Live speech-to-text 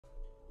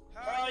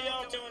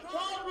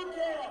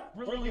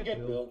Really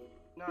good, Bill.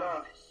 Nice.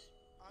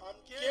 I'm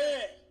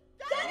gay.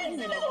 That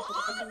is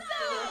awesome!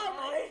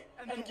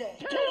 I'm gay.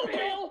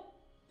 Bill!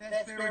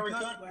 That's very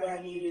good. What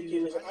I need to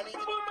do is I need to...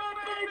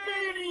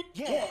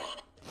 Yeah.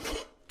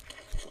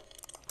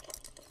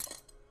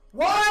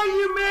 Why are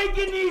you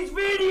making these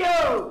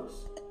videos?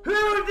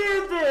 Who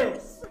did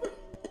this?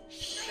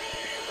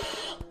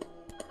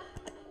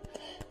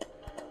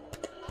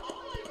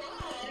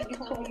 You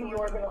told me you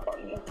were gonna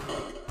fight me.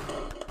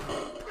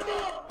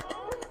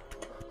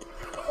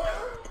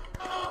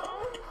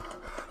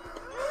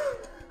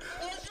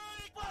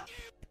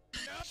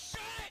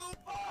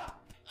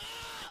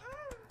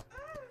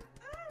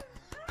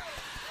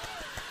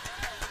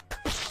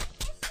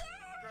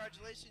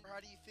 Congratulations, how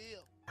do you feel?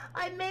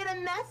 I made a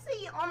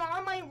messy on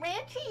all my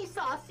ranchy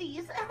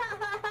saucies.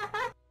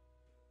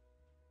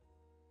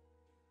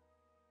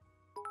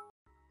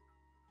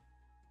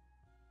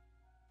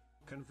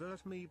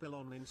 Convert me Bill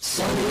on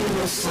Instagram.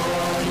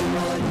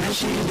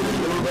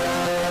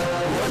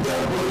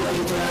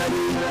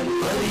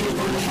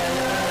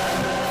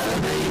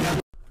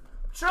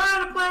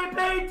 Trying to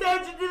pay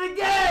attention to the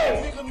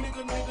game!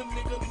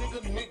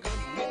 Nigga.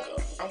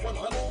 I'm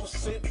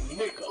 100%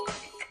 nigga.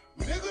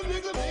 Nigga.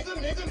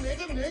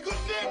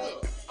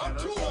 I'm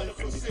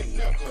 200%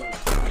 nigga.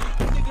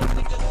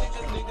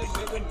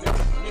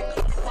 Nigga.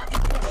 Why you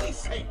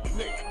police hate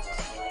niggas?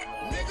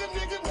 Nigga.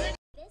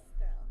 This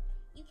girl,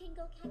 you can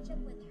go catch up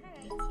with her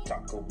too.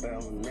 Taco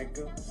Bell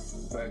nigga.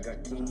 Burger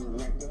King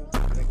nigga.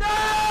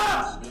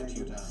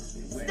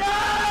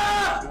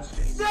 Stop!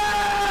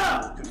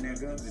 Stop!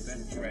 Nigga,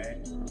 bread,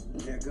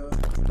 nigga,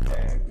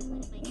 egg,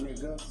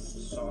 nigga,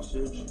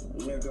 sausage,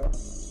 nigga,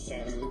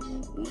 sandwich,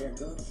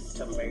 nigga,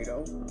 tomato,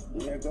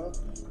 nigga,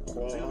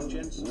 corn,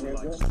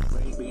 nigga,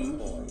 beef,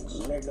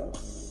 nigga,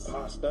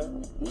 pasta,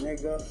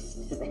 nigga,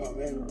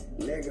 ramen,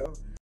 nigga.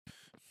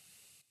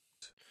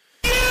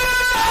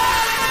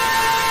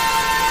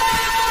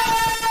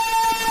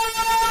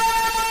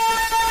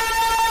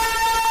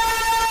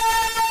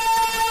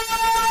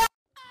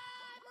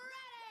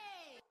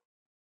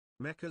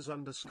 Mechas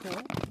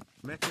underscore.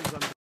 Mechas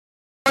underscore.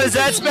 Is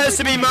that supposed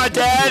to be my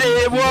dad?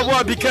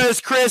 What,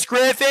 because Chris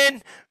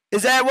Griffin?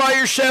 Is that why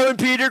you're showing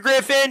Peter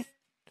Griffin?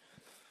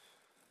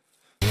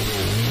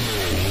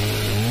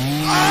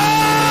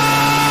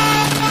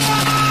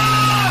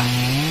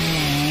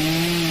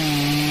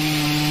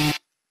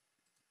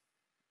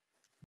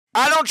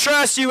 I don't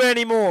trust you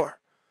anymore.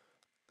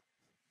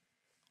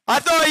 I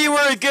thought you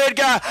were a good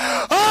guy.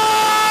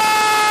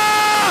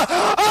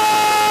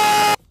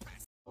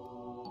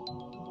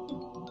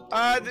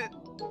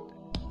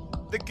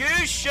 The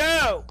Goose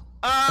Show.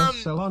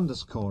 SL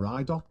underscore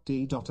I dot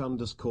D dot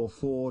underscore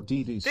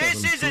 4DD7.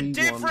 This is a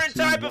different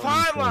type of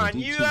hotline.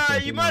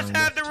 You must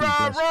have the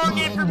wrong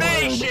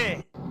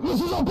information. This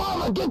is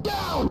Obama. Get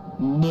down,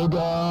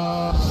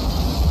 nigga.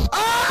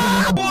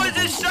 Ah, boy's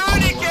a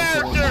Sonic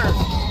character.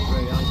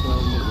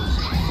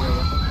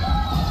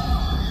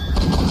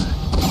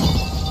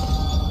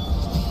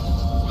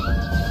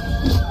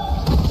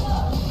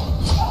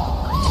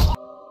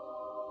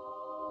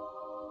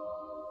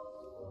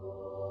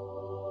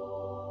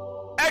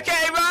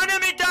 Okay,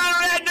 Ronald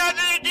McDonald had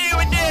nothing to do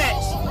with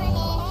this!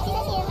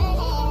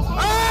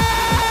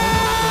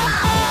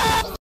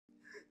 Ah!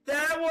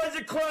 That was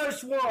a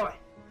close one!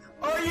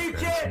 Are you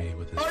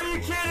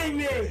kidding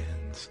me?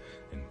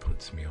 And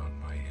puts me on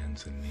my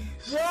hands and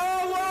knees.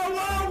 Whoa!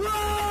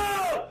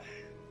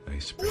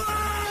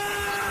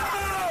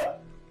 Whoa!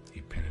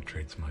 He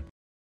penetrates my...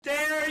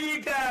 There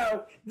you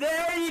go!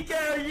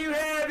 You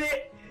have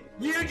it!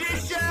 You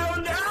just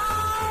showed...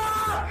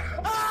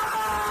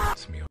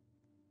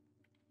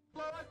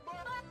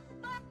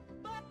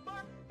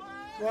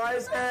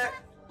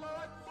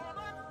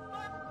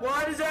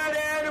 Why does that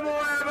animal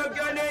have a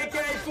gun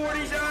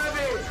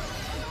AK-47?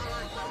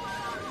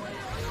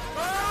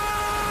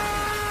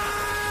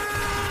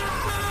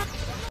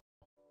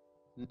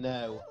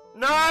 No.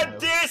 Not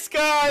this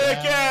guy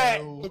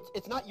again!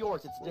 It's not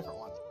yours, it's a different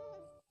one.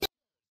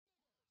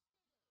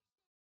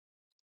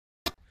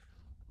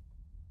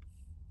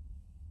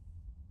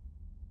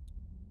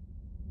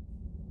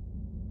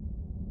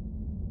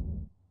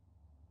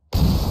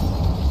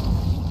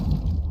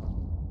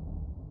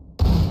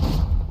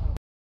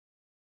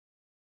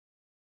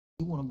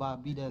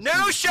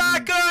 No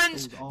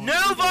shotguns,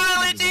 no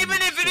violence,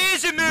 even if it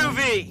is a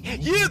movie!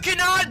 You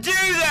cannot do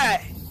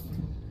that!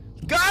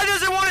 God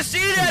doesn't want to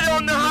see that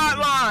on the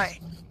hotline!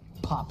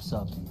 Pops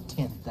up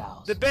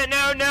 10,000.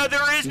 No,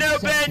 there is no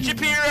Ben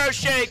Shapiro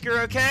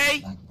shaker,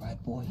 okay?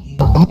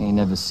 Ain't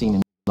never seen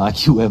a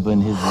like you ever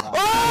in his life.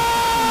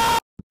 Oh!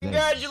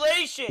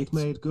 Congratulations! It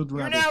made good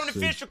You're now an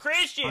official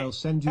Christian! I'll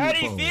send you How do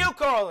you feel,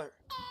 caller?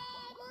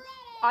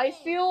 I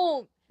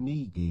feel...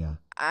 Negia.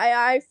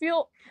 I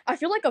feel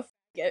like a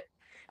faggot.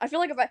 I feel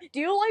like do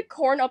you like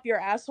corn up your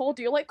asshole?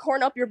 Do you like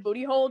corn up your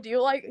booty hole? Do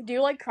you like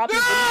crop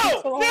your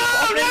booty hole? No!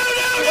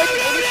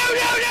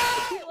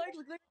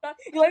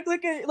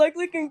 like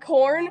licking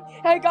corn.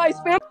 Hey guys,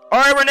 spam.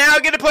 Alright, we're now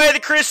gonna play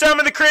some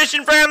of the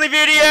Christian friendly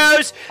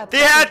videos. They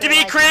have to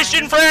be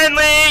Christian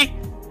friendly.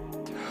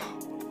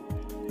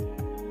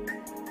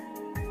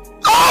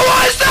 Oh,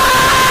 what's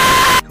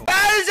that?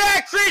 How is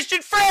that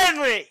Christian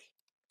friendly?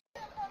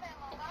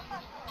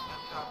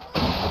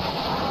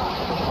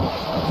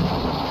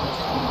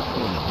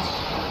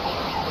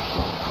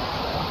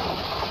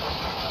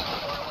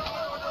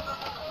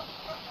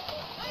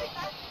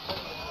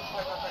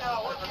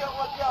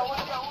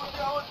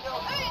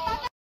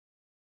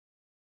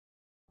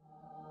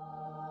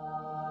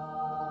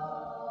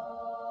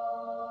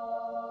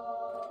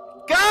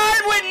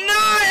 God would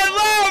not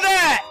allow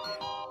that!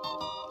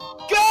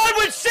 God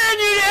would send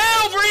you to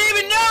hell for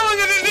even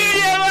knowing of a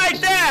video like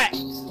that!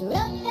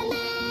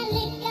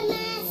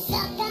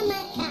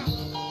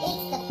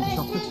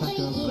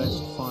 Chocolataco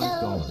blessed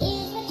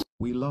 $5.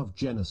 We love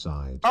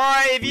genocide.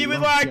 Alright, if you would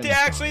like to,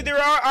 actually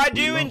I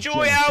do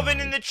enjoy Alvin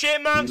and the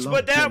Chipmunks,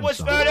 but that was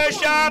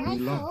Photoshop.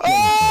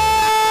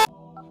 Oh!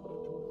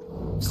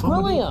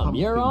 William,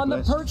 you're on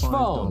the perch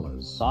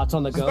phone. Thoughts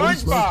on the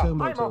ghost?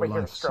 SpongeBob! I'm over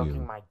here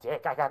stroking my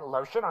dick. I got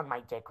lotion on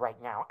my dick right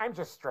now. I'm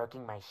just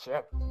stroking my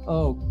shit.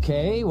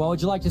 Okay, what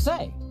would you like to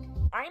say?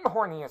 I'm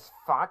horny as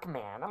fuck,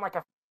 man. I'm like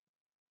a...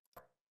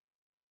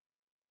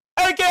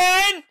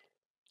 Again?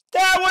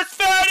 That was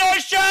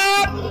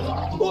Photoshop!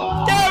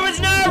 That was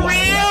not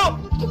real!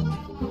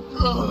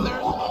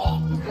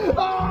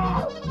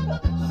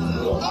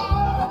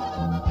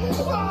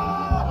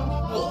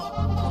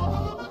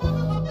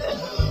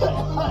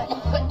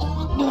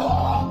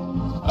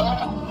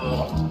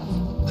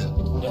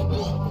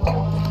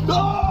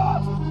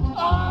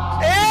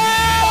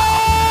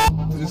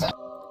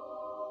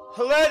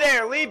 Hello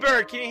there, Lee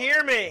Bird, can you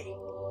hear me?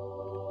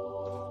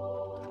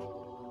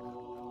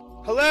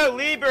 Hello,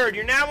 Lee Bird,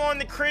 you're now on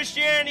the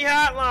Christianity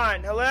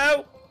hotline.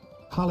 Hello?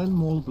 Cullen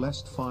Mall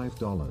blessed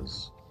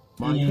 $5.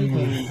 My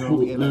PayPay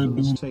Homie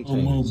 11's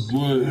Tay-Tays.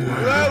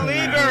 Hello,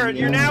 Lee Bird,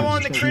 you're now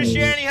on the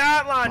Christianity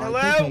hotline.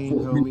 Hello? My PayPay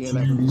Homie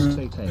 11's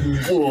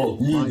Tay-Tays.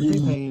 My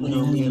PayPay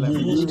Homie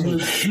 11's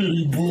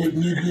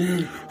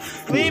Tay-Tays.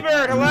 Lee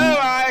Bird, hello,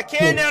 I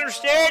can't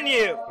understand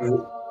you.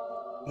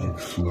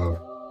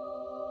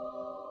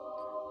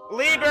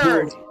 Lee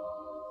Bird,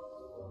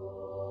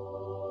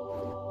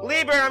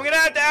 I'm gonna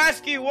have to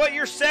ask you what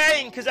you're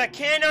saying because I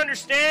can't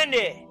understand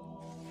it.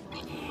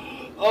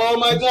 Oh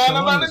my god,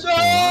 I'm about to go!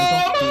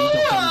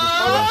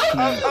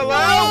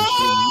 Hello?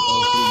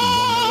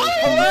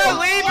 Hello,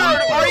 Lee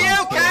Bird, are you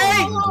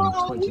okay?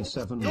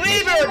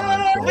 Lee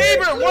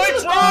Bird,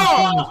 what's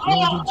wrong?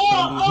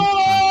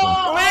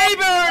 Lee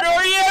Bird,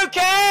 are you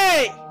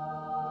okay?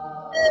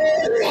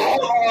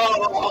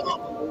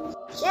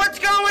 What's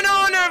going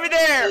on over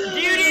there? Do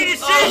you need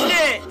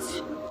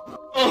assistance?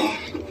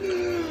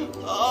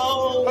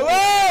 Hello?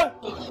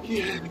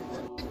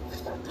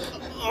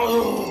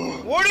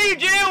 What are you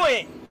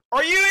doing?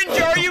 Are you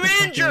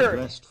injured?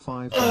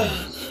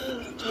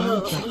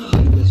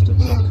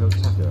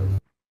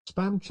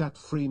 Spam chat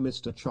free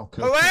Mr.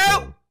 Choco.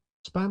 Hello?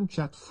 Spam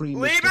chat free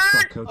Lee Mr.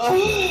 Bird? Choco.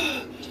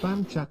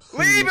 Spam chat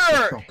free Lee Mr.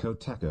 Bird! Choco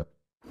Taco.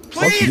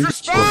 Please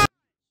respond!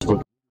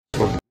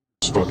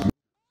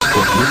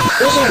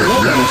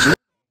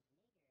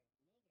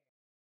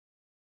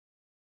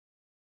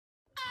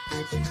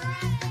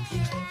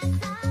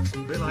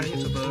 Bill, I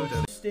hit a bird.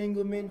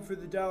 Stangleman for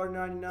the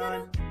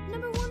 $1.99.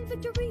 Number 1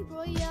 victory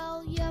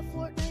royale. Yeah,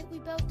 Fortnite, we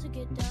bout to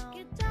get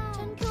down.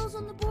 10 kills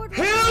on the board.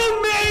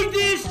 Who made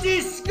this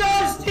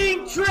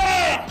disgusting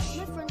trash?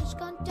 My friend has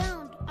gone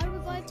down. I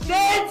revived him.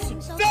 That's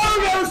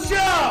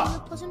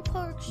Photoshop! Pleasant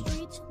Park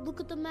Street.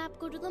 Look at the map,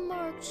 go to the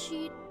mark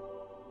sheet.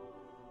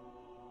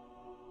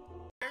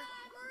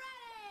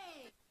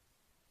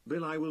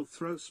 Bill, I will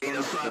throw In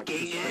a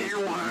fucking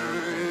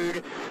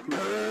N-word.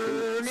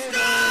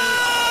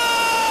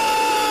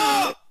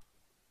 Stop!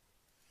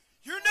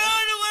 You're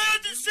not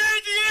allowed to say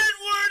the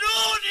N-word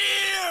on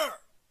here!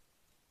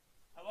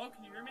 Hello,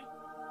 can you hear me?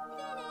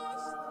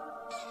 Finished.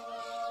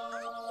 I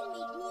can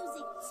make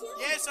music too.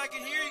 Yes, I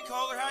can hear you,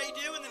 caller. How you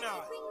doing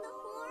tonight? Bring the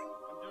horn.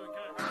 I'm doing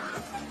good.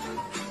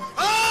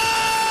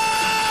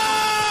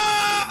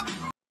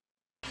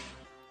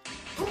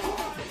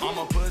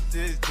 I'ma put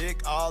this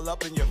dick all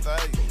up in your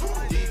face.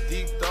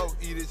 Deep throat,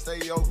 eat it, say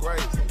your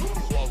grace.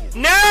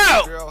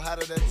 No! Girl, how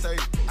did that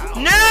taste?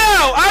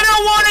 No! I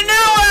don't want to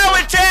know how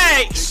it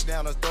tastes!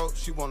 Down her throat,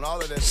 she want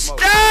all of that smoke.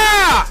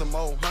 Stop! Some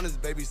more hunters,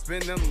 baby,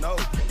 spin them no.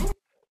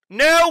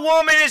 No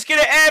woman is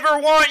gonna ever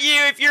want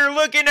you if you're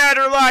looking at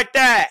her like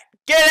that.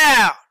 Get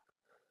out!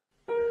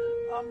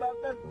 I'm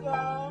about to go.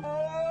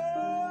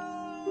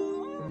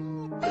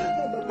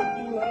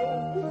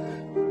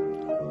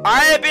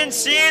 I have been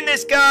seeing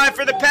this guy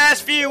for the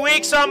past few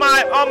weeks on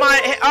my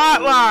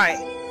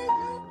hotline.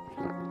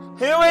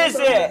 Who is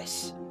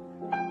this?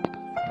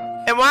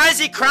 And why is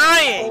he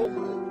crying?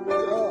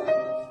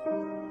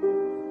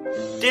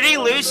 Did he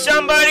lose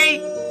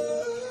somebody?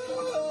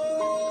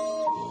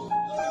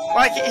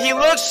 Like, he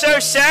looks so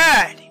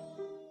sad.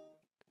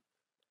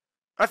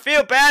 I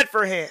feel bad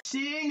for him.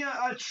 Seeing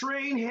a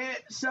train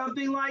hit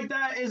something like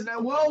that is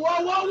that. Whoa,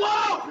 whoa, whoa,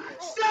 whoa!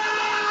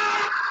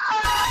 Stop!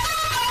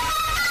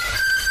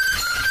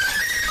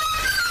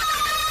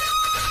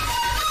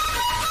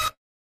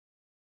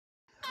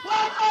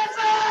 What was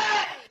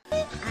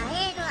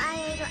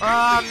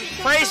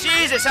it? Praise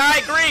Jesus. I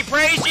agree.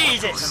 Praise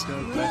Jesus.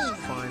 Blessed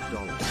 $5.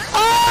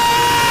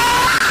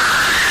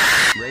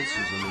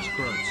 Racism is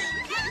gross.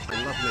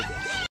 I love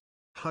niggas.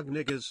 Hug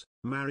niggas,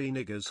 marry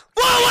niggas.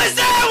 What was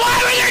that?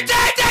 Why was your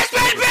dick this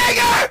bit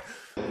bigger?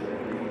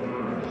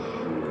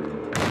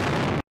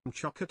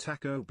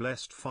 Chocotaco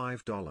blessed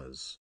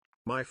 $5.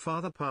 My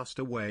father passed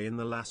away in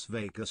the Las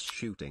Vegas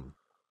shooting.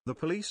 The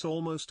police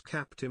almost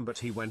capped him, but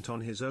he went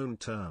on his own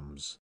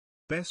terms.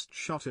 Best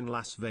shot in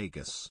Las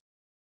Vegas.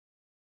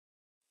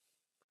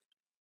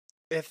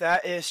 If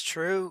that is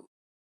true,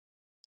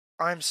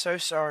 I'm so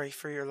sorry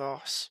for your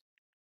loss.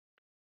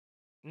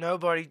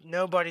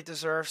 Nobody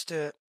deserves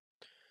to.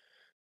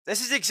 This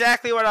is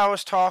exactly what I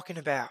was talking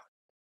about.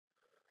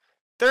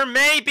 There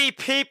may be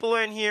people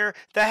in here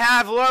that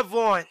have loved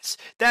ones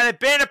that have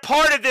been a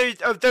part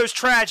of those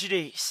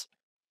tragedies.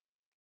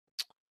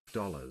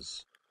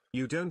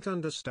 You don't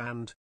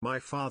understand, my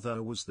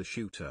father was the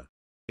shooter.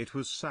 It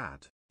was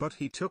sad, but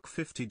he took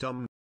 50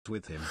 dumb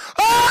with him.